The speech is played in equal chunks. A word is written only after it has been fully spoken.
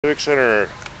Civic Center,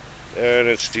 and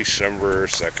it's December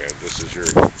 2nd. This is your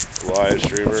live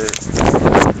streamer,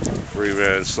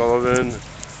 Freeman Sullivan.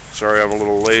 Sorry I'm a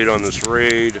little late on this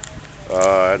raid.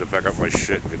 I had to pack up my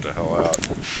shit and get the hell out.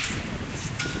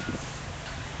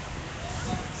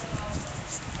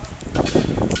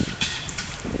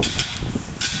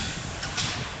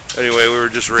 Anyway, we were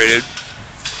just raided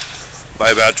by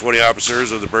about 20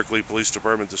 officers of the Berkeley Police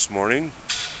Department this morning.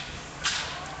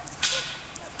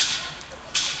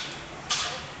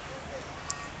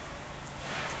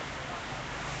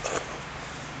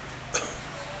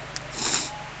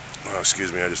 Oh,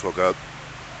 excuse me, I just woke up.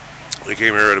 They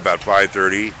came here at about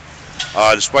 5:30.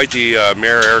 Despite the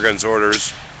Mayor Aragon's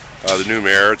orders, the new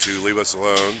mayor, to leave us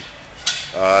alone,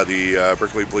 the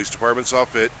Berkeley Police Department saw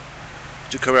fit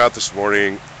to come out this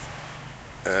morning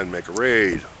and make a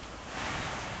raid.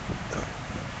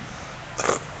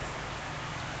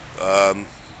 Let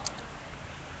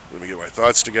me get my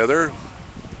thoughts together.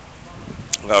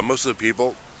 Most of the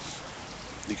people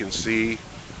you can see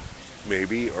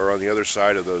maybe are on the other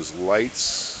side of those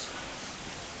lights.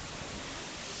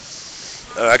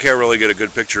 I can't really get a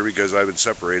good picture because I've been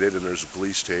separated and there's a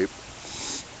police tape.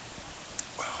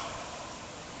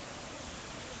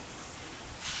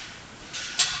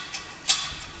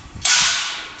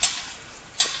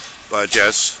 But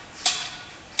yes,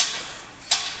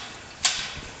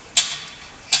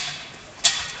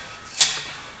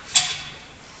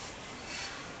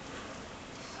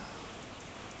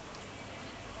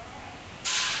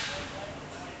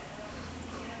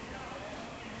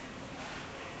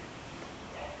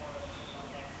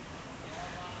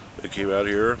 they came out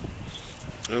here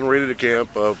and raided a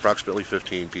camp of approximately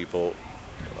 15 people.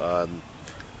 I don't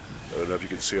know if you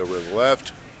can see over on the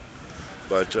left,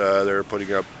 but they're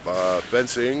putting up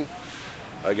fencing,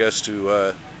 I guess,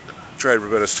 to try to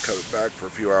prevent us coming back for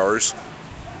a few hours.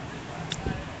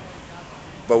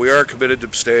 But we are committed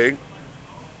to staying.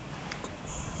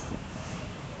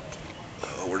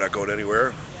 We're not going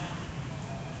anywhere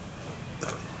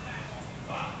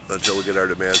until we get our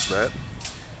demands met.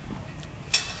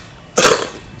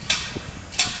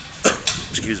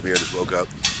 Excuse me, I just woke up.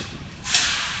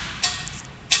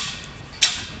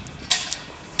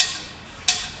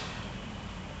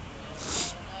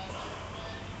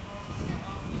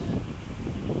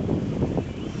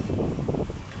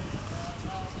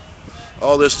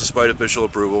 All this despite official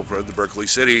approval from the Berkeley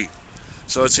City.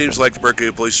 So it seems like the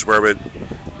Berkeley Police Department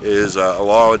is a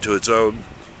law unto its own.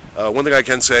 One thing I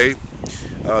can say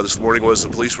this morning was the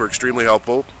police were extremely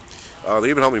helpful. They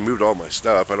even helped me move all my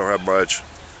stuff. I don't have much,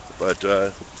 but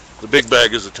the big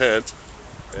bag is a tent,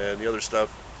 and the other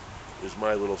stuff is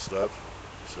my little stuff.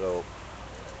 So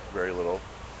very little.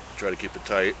 Try to keep it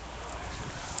tight.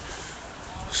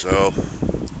 So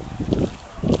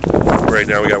right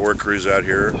now we got work crews out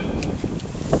here.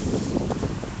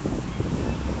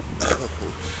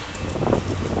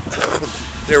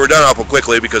 They were done awful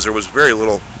quickly because there was very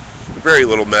little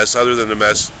mess other than the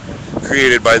mess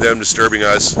created by them disturbing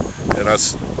us and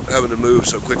us having to move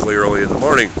so quickly early in the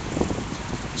morning.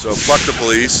 So fuck the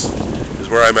police is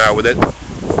where I'm at with it.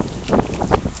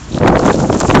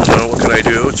 So what can I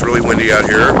do? It's really windy out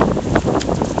here.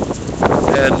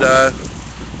 And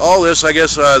all this, I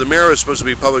guess the mayor is supposed to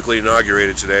be publicly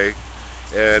inaugurated today.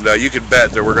 And you can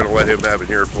bet that we're going to let him have an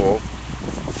earful.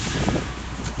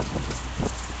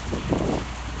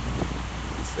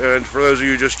 And for those of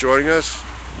you just joining us,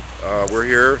 we're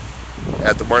here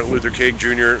at the Martin Luther King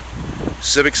Jr.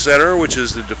 Civic Center, which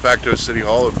is the de facto City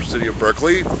Hall of the City of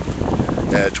Berkeley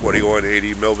at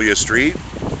 2180 Melvia Street,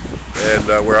 and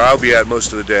where I'll be at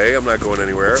most of the day. I'm not going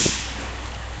anywhere.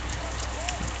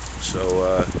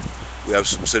 So we have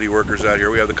some city workers out here.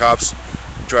 We have the cops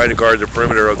trying to guard the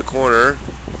perimeter of the corner.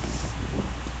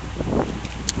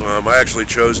 I actually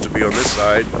chose to be on this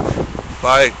side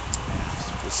by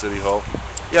the City Hall.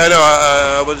 Yeah, I know.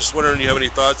 I was just wondering, do you have any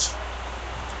thoughts?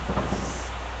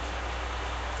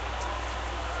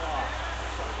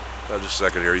 Just a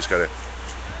second here. He's got to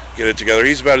get it together.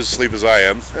 He's about as asleep as I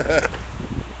am.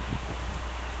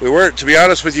 We weren't, to be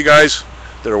honest with you guys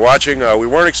that are watching, we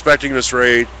weren't expecting this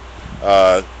raid.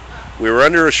 We were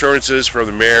under assurances from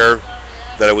the mayor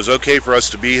that it was okay for us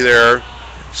to be there.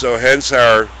 So hence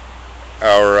our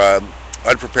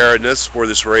unpreparedness for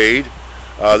this raid.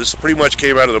 This pretty much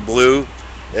came out of the blue.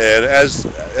 And as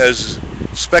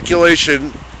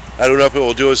speculation, I don't know if it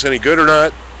will do us any good or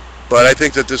not, but I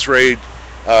think that this raid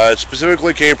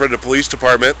specifically came from the police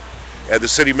department and the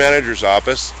city manager's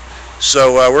office.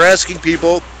 So we're asking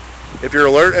people, if you're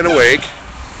alert and awake,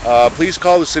 please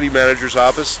call the city manager's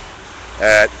office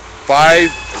at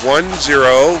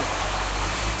 510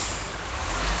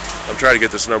 I'm trying to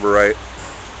get this number right.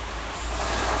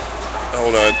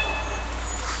 Hold on.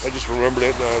 I just remembered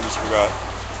it. No, I just forgot.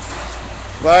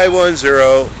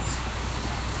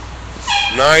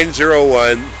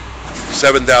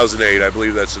 510-901-7008. I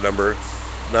believe that's the number.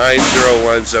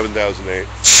 901-7008.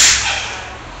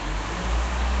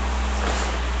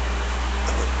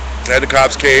 And the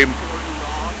cops came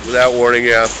without warning,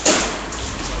 yeah.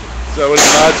 So any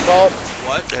thoughts, Paul?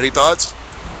 What? Any thoughts?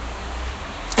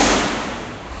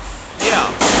 Yeah.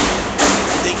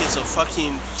 I think it's a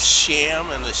fucking sham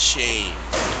and a shame.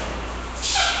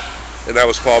 And that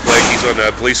was Paul Blake. He's on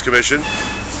the police commission.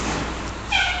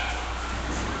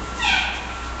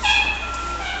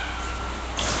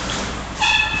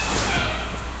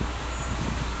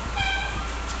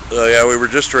 Yeah, we were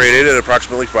just raided at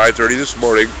approximately 5:30 this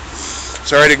morning.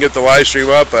 Sorry I didn't get the live stream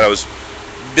up, but I was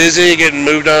busy getting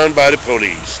moved on by the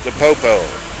police. The Popo.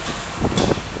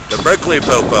 The Berkeley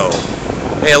Popo.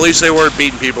 Hey, at least they weren't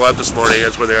beating people up this morning.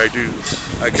 That's one thing I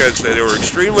can say. They were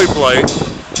extremely polite.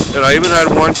 And I even had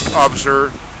one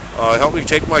officer help me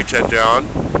take my tent down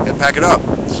and pack it up.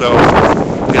 So,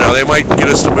 they might get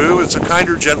us to move. It's a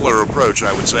kinder, gentler approach,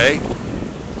 I would say.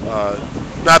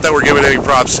 Not that we're giving any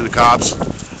props to the cops,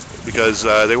 because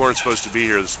they weren't supposed to be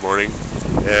here this morning.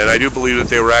 And I do believe that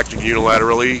they were acting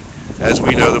unilaterally. As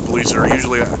we know, the police are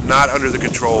usually not under the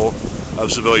control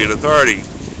of civilian authority.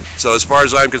 So as far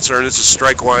as I'm concerned, it's a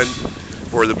strike one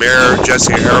for the mayor,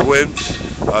 Jesse Erwin,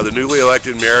 the newly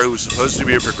elected mayor who was supposed to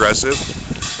be a progressive.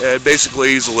 And basically,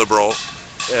 he's a liberal.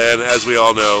 And as we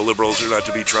all know, liberals are not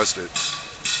to be trusted.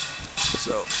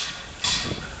 So...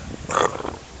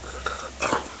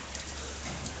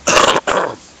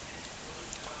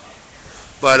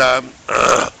 But,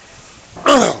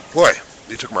 boy,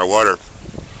 they took my water.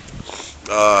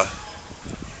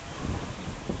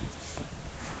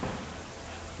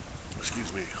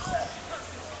 Excuse me.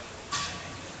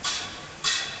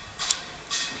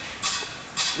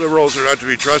 Liberals are not to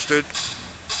be trusted.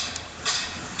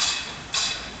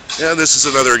 And this is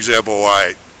another example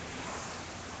why.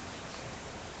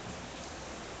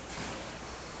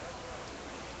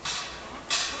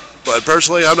 But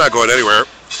personally, I'm not going anywhere.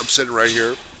 I'm sitting right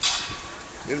here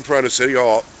in front of City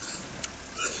Hall.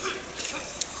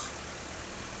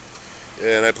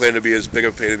 And I plan to be as big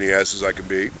a pain in the ass as I can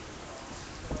be.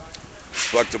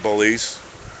 Fuck the police.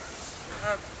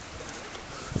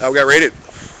 We got raided.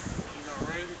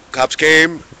 Cops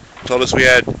came, told us we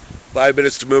had 5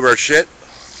 minutes to move our shit,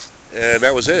 and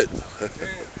that was it.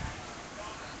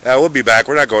 We'll be back.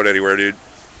 We're not going anywhere, dude.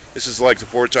 This is like the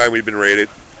 4th time we've been raided.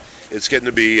 It's getting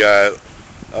to be a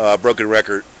broken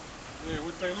record. Yeah,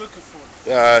 what they looking for?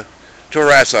 To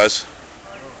harass us.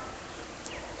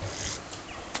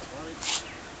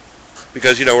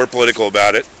 Because, we're political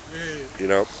about it.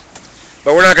 Yeah.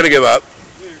 But we're not going to give up.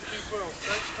 Yeah, keep on.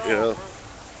 Stay You know. strong,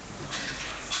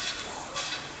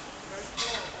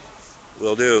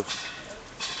 Will do.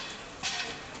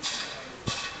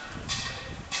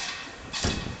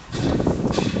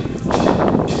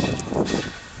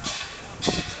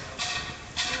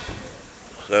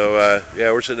 So,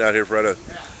 yeah, we're sitting out here in front of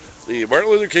the Martin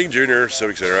Luther King Jr.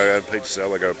 Civic Center. I hate to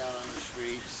sound like a...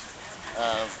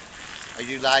 Are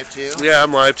you live too? Yeah,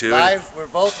 I'm live too. Live? We're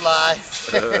both live.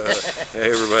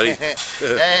 Hey, everybody.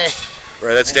 Hey.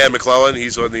 Right, that's Dan McClellan.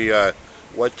 He's on the,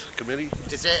 what committee?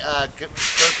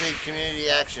 Berkeley Community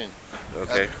Action.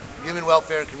 Okay. Human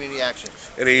Welfare and Community Action.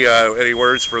 Any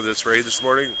words for this raid this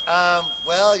morning?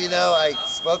 Well, I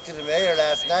spoke to the mayor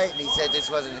last night, and he said this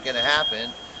wasn't going to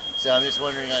happen. So I'm just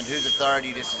wondering on whose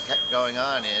authority this is going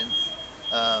on in.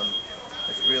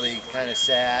 It's really kind of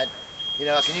sad.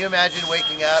 Can you imagine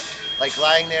waking up, like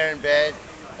lying there in bed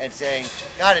and saying,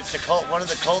 God, it's one of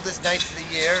the coldest nights of the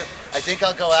year. I think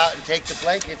I'll go out and take the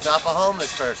blankets off a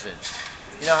homeless person.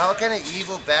 What kind of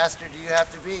evil bastard do you have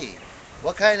to be?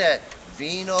 What kind of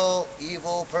venal,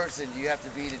 evil person do you have to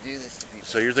be to do this to people?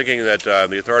 So you're thinking that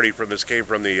the authority from this came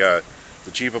from the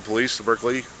chief of police of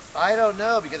Berkeley? I don't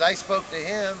know, because I spoke to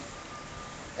him,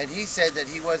 and he said that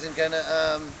he wasn't gonna,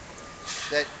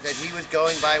 that he was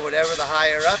going by whatever the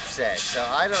higher up said. So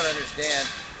I don't understand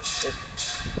if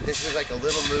this was like a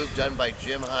little move done by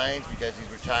Jim Hines because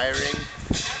he's retiring,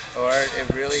 or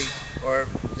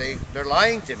they're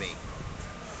lying to me.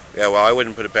 Yeah, well, I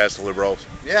wouldn't put it past the liberals.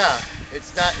 Yeah,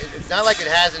 it's not like it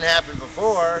hasn't happened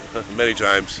before. Many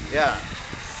times. Yeah.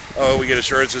 Oh, we get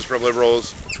assurances from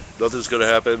liberals, nothing's going to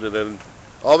happen, and then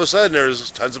all of a sudden there's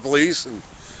tons of police, and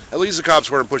at least the cops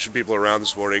weren't pushing people around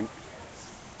this morning.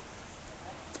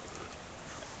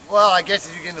 Well, I guess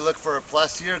if you're going to look for a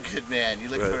plus, you're a good man. You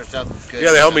look Right. for something good.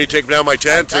 Yeah, they helped me take down my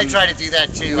tent I and try to do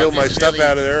that too. wheel I'm my just stuff really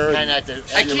out of there. Kind And of at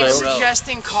the I end of keep the road.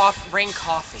 suggesting bring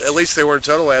coffee. at least they weren't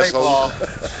total Hey, assholes.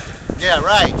 Paul. Yeah,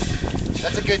 right.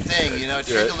 That's a good thing. You know, it's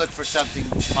good Yeah. to look for something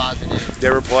positive. They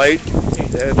were polite,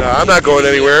 and I'm not going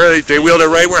anywhere. They wheeled it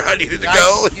right where I needed to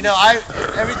go. You know,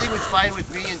 everything was fine with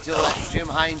me until Jim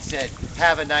Hines said,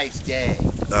 "Have a nice day."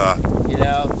 You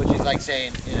know, which is like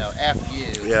saying, you know, F you.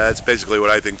 Yeah, that's basically what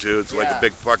I think too. It's like Yeah. a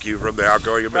big fuck you from the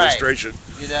outgoing administration.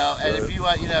 You know, and if you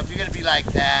want, you know, if you're gonna be like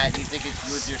that, you think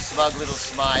it's with your smug little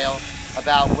smile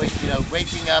about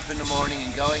waking up in the morning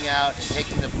and going out and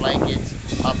taking the blankets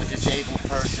off a disabled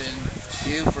person,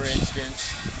 you for instance,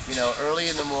 you know, early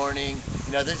in the morning.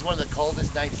 You know, this is one of the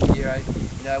coldest nights of the year.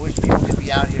 I wish people could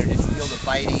be out here and just feel the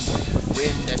biting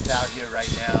wind that's out here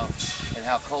right now and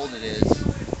how cold it is.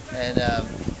 And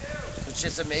it's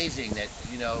just amazing that,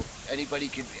 you know, anybody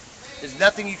could. There's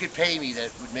nothing you could pay me that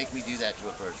would make me do that to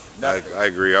a person. Nothing. I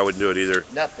agree. I wouldn't do it either.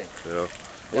 Nothing. You know,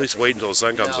 at least wait until the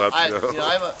sun comes up. You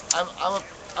know?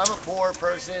 I'm a poor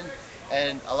person,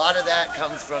 and a lot of that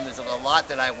comes from there's a lot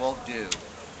that I won't do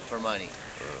for money.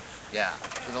 Yeah,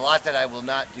 there's a lot that I will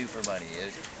not do for money.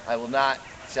 I will not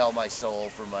sell my soul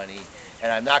for money,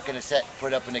 and I'm not going to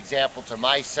put up an example to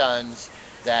my sons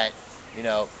that, you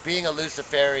know, being a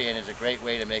Luciferian is a great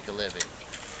way to make a living.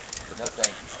 No, thank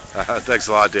you. Thanks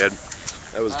a lot, Dan.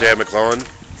 That was Dan McClellan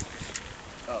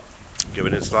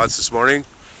giving his thoughts this morning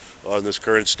on this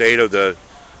current state of the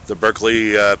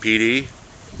Berkeley PD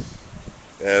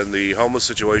and the homeless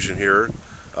situation here,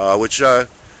 which, you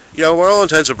know, for all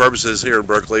intents and purposes here in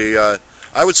Berkeley,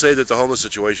 I would say that the homeless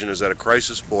situation is at a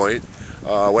crisis point.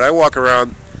 When I walk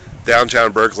around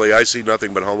downtown Berkeley, I see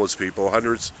nothing but homeless people,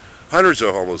 hundreds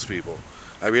of homeless people.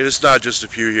 I mean, it's not just a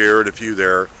few here and a few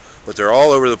there, but they're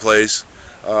all over the place.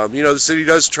 You know, the city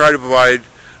does try to provide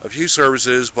a few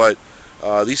services, but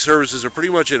these services are pretty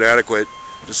much inadequate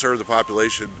to serve the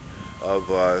population of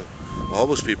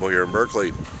homeless people here in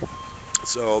Berkeley.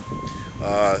 So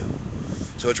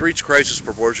it's reached crisis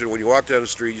proportion. When you walk down the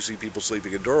street, you see people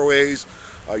sleeping in doorways.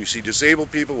 You see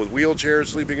disabled people with wheelchairs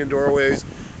sleeping in doorways.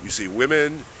 You see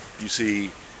women. You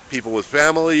see people with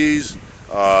families.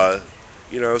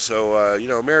 You know, so you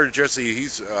know, Mayor Jesse,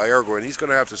 Aragorn, he's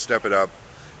going to have to step it up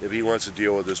if he wants to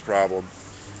deal with this problem.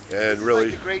 And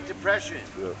really, like the Great Depression.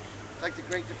 Yeah. It's like the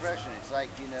Great Depression. It's like,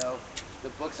 you know, the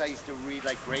books I used to read,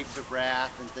 like Grapes of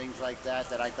Wrath and things like that,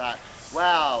 that I thought,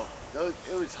 wow, it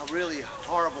was really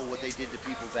horrible what they did to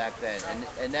people back then.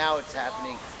 And now it's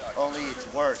happening, only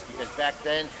it's worse, because back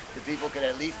then the people could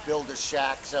at least build a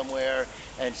shack somewhere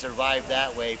and survive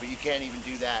that way, but you can't even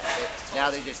do that. Now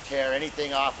they just tear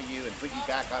anything off of you and put you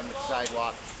back on the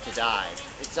sidewalk to die.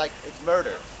 It's like, it's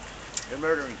murder. They're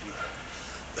murdering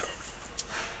people.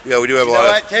 yeah, we do have You a know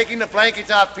lot what? Taking the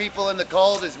blankets off people in the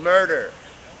cold is murder.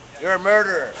 You're a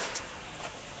murderer.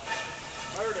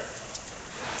 Murder.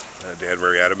 Dan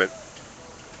very adamant.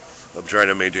 I'm trying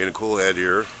to maintain a cool head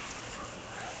here.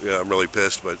 Yeah, I'm really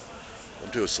pissed, but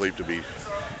I'm too asleep to be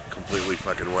completely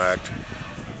fucking whacked.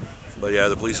 But yeah,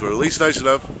 the police were at least nice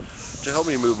enough to help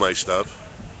me move my stuff.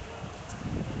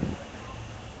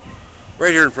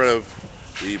 Right here in front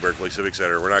of the Berkeley Civic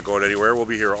Center. We're not going anywhere. We'll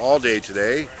be here all day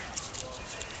today.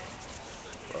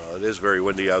 It is very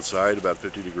windy outside, about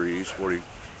 50 degrees,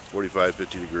 45,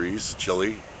 50 degrees,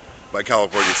 chilly by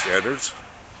California standards.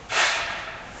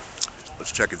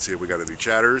 Let's check and see if we got any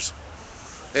chatters.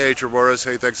 Hey, Tremoris,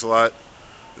 hey, thanks a lot.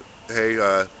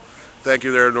 Hey, thank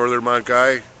you there, Northern Mont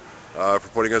Guy, for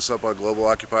putting us up on Global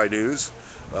Occupy News.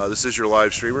 This is your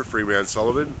live streamer, Freeman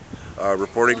Sullivan,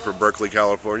 reporting from Berkeley,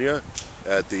 California,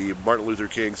 at the Martin Luther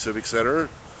King Civic Center,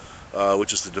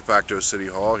 which is the de facto city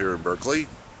hall here in Berkeley.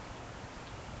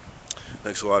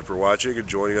 Thanks a lot for watching and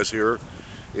joining us here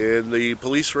in the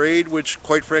police raid, which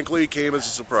quite frankly came as a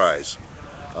surprise.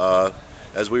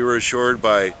 As we were assured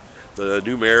by the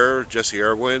new mayor, Jesse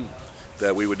Aragorn,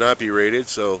 that we would not be raided,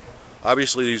 so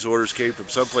obviously these orders came from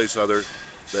someplace other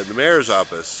than the mayor's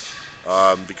office,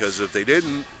 because if they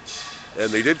didn't,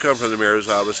 and they did come from the mayor's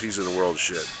office, he's in the world of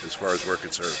shit, as far as we're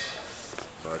concerned.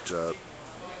 But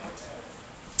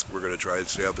we're going to try and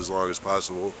stay up as long as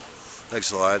possible.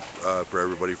 Thanks a lot for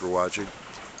everybody for watching.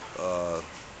 I'll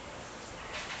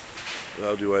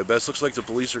do my best. Looks like the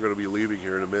police are going to be leaving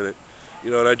here in a minute. You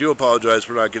know, and I do apologize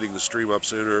for not getting the stream up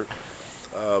sooner.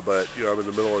 But, you know, I'm in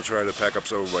the middle of trying to pack up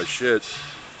some of my shit.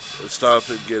 Let's stop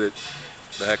and get it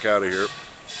the heck out of here.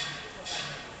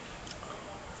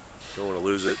 Don't want to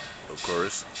lose it, of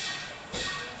course.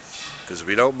 Because if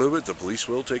you don't move it, the police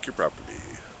will take your property.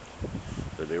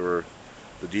 And they were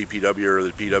the DPW or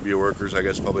the PW workers, I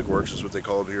guess Public Works is what they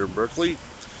call them here in Berkeley.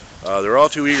 They're all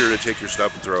too eager to take your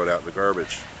stuff and throw it out in the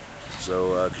garbage.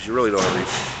 So, because you really don't have any,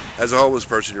 as a homeless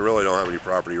person, you really don't have any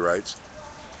property rights.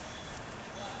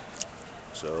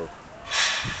 So,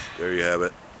 there you have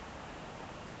it.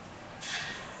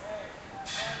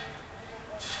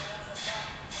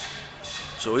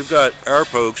 So we've got our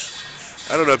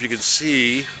folks. I don't know if you can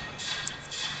see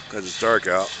because it's dark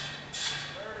out,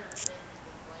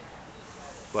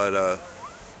 but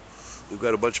we've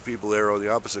got a bunch of people there on the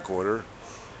opposite corner.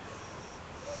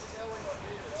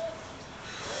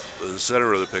 In the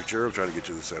center of the picture, I'm trying to get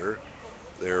to the center.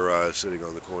 They're sitting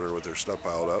on the corner with their stuff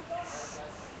piled up.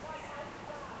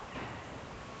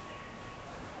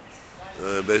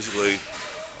 Basically,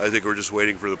 I think we're just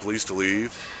waiting for the police to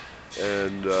leave,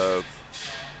 and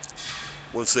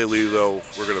once they leave, though,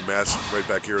 we're going to mass right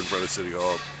back here in front of City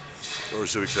Hall or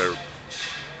Civic Center.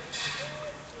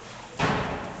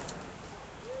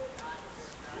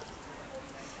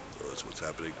 So that's what's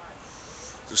happening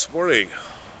this morning.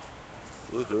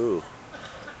 Woohoo!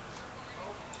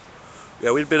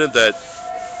 Yeah, we'd been at that.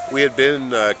 We had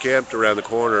been camped around the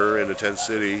corner in the tent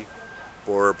city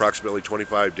for approximately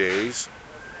 25 days.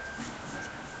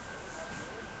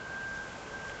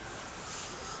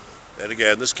 And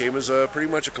again, this came as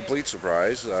pretty much a complete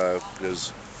surprise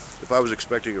because if I was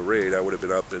expecting a raid, I would have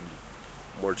been up and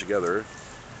more together.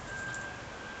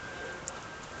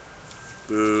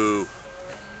 Boo.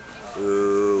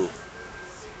 Boo.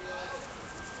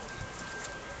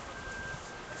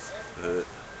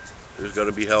 There's going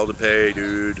to be hell to pay,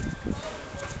 dude.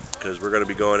 Because we're going to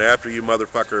be going after you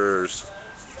motherfuckers.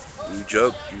 You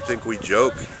joke. You think we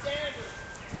joke?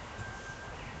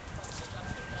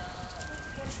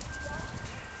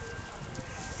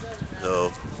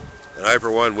 No. And I, for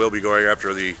one, will be going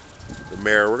after the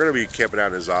mayor. We're going to be camping out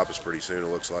in his office pretty soon, it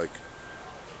looks like.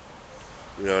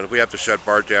 You know, and if we have to shut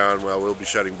Bart down, well, we'll be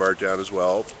shutting Bart down as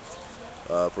well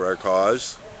for our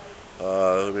cause.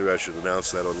 Maybe I should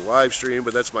announce that on the live stream,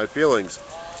 but that's my feelings.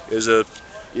 Is that,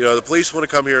 you know, the police want to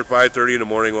come here at 5:30 in the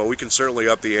morning. Well, we can certainly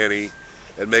up the ante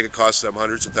and make it cost them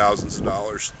hundreds of thousands of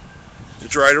dollars to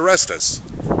try and arrest us.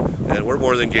 And we're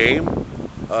more than game.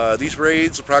 These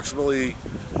raids approximately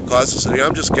cost the city,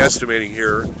 I'm just guesstimating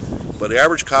here, but the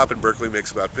average cop in Berkeley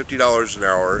makes about $50 an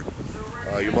hour.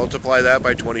 You multiply that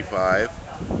by 25.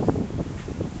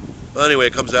 Well, anyway,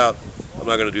 it comes out, I'm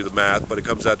not going to do the math, but it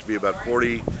comes out to be about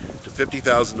 $40,000 to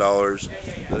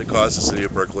 $50,000 that it costs the city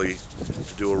of Berkeley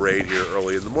to do a raid here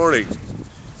early in the morning.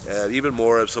 And even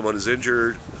more if someone is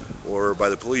injured or by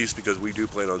the police, because we do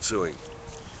plan on suing.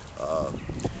 I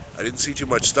didn't see too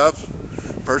much stuff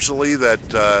personally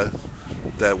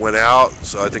that went out,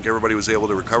 so I think everybody was able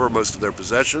to recover most of their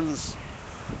possessions.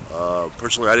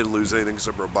 Personally, I didn't lose anything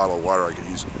except for a bottle of water I could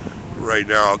use right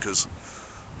now because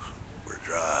we're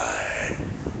dry.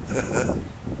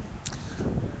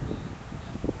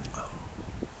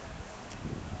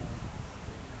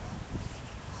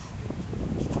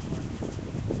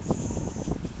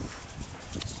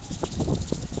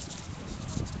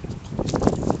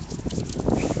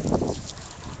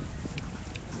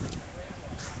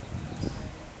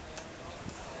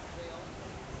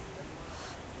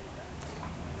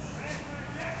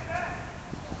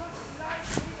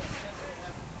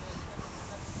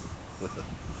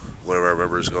 One of our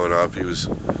members going up, he was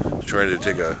trying to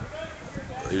take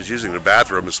he was using the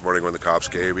bathroom this morning when the cops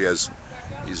came. He's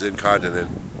incontinent,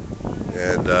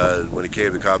 and when he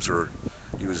came, the cops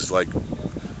he was like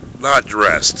not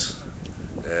dressed,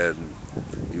 and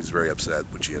he was very upset,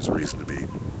 which he has a reason to be.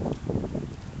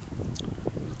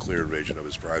 A clear invasion of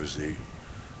his privacy.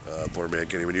 Poor man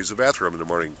can't even use the bathroom in the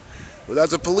morning without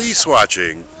the police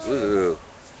watching. Ugh.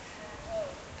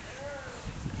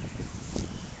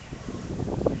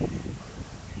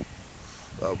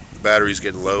 Well, the battery's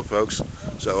getting low, folks,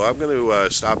 so I'm going to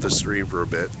stop the stream for a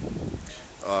bit.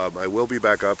 I will be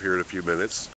back up here in a few minutes.